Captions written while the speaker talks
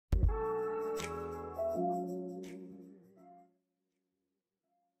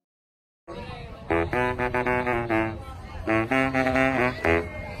Hi,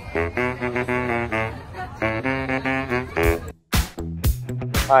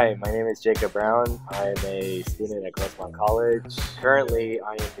 my name is Jacob Brown. I'm a student at Grossmont College. Currently,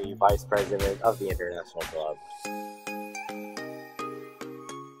 I am the Vice President of the International Club.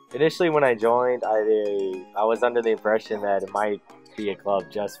 Initially, when I joined, I was under the impression that it might be a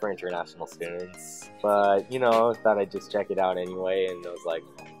club just for international students. But, I thought I'd just check it out anyway, and I was like,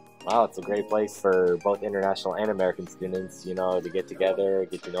 wow, it's a great place for both international and American students, to get together,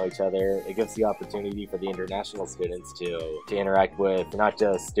 get to know each other. It gives the opportunity for the international students to interact with not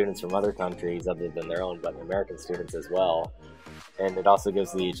just students from other countries other than their own, but American students as well. And it also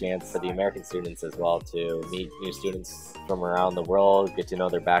gives the chance for the American students as well to meet new students from around the world, get to know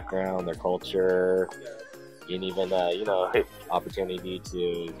their background, their culture, and even, opportunity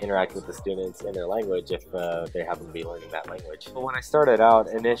to interact with the students in their language if they happen to be learning that language. But when I started out,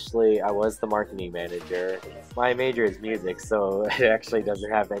 initially I was the marketing manager. My major is music, so it actually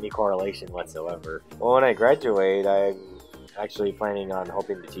doesn't have any correlation whatsoever. Well, when I graduate, I'm actually planning on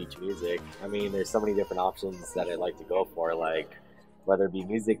hoping to teach music. I mean, there's so many different options that I'd like to go for, like whether it be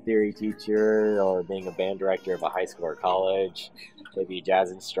music theory teacher or being a band director of a high school or college, maybe a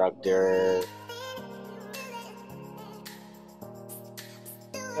jazz instructor.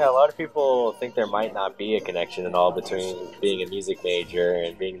 Yeah, a lot of people think there might not be a connection at all between being a music major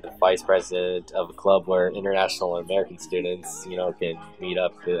and being the vice president of a club where international and American students, can meet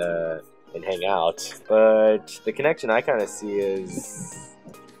up and hang out. But the connection I kind of see is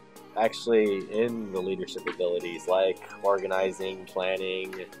actually in the leadership abilities, like organizing,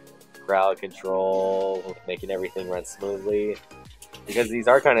 planning, crowd control, making everything run smoothly. Because these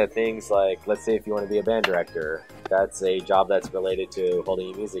are kind of things like, let's say if you want to be a band director, that's a job that's related to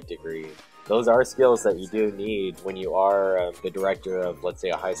holding a music degree. Those are skills that you do need when you are the director of, let's say,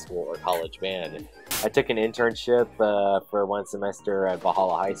 a high school or college band. I took an internship for one semester at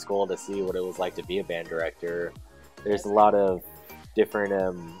Valhalla High School to see what it was like to be a band director. There's a lot of different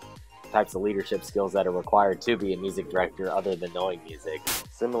types of leadership skills that are required to be a music director other than knowing music.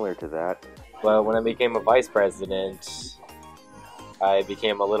 Similar to that. But when I became a vice president, I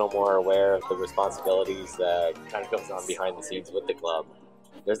became a little more aware of the responsibilities that kind of goes on behind the scenes with the club.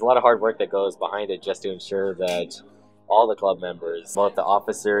 There's a lot of hard work that goes behind it just to ensure that all the club members, both the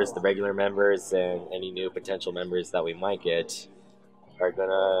officers, the regular members, and any new potential members that we might get, are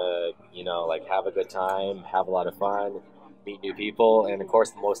gonna, have a good time, have a lot of fun, meet new people, and of course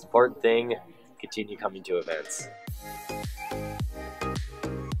the most important thing, continue coming to events.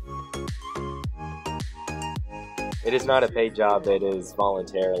 It is not a paid job, it is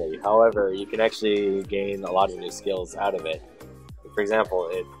voluntarily. However, you can actually gain a lot of new skills out of it. For example,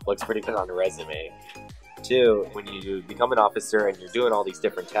 it looks pretty good on a resume. Two, when you become an officer and you're doing all these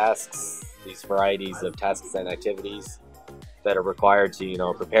different tasks, these varieties of tasks and activities that are required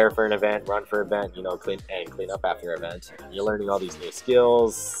to, prepare for an event, run for an event, clean up after an event. You're learning all these new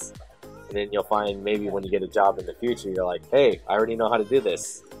skills, and then you'll find maybe when you get a job in the future, you're like, hey, I already know how to do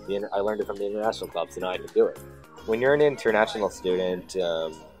this. I learned it from the international club, so now I can do it. When you're an international student,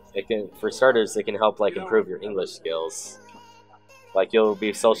 for starters, it can help improve your English skills. You'll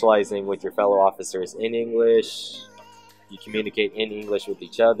be socializing with your fellow officers in English. You communicate in English with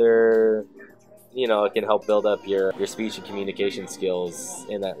each other. It can help build up your speech and communication skills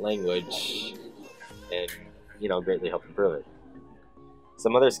in that language, and greatly help improve it.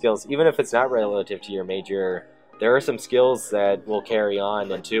 Some other skills, even if it's not relative to your major, there are some skills that will carry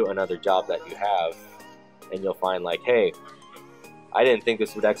on into another job that you have. And you'll find hey, I didn't think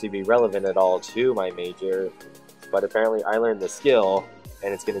this would actually be relevant at all to my major, but apparently I learned the skill,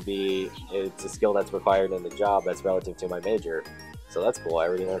 and it's a skill that's required in the job that's relative to my major. So that's cool, I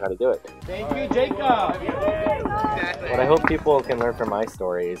already learned how to do it. Thank you, Jacob! What I hope people can learn from my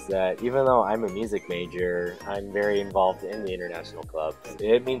story is that even though I'm a music major, I'm very involved in the international club.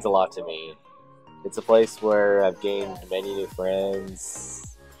 It means a lot to me. It's a place where I've gained many new friends,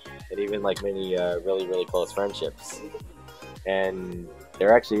 and even many really, really close friendships. And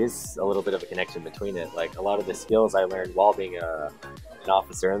there actually is a little bit of a connection between it. A lot of the skills I learned while being an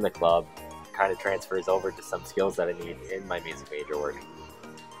officer in the club kind of transfers over to some skills that I need in my music major work.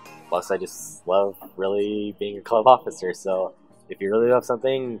 Plus, I just love really being a club officer, so if you really love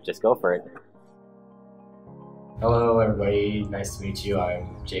something, just go for it. Hello everybody, nice to meet you.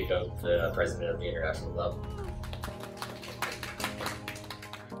 I'm Jacob, the president of the International Club.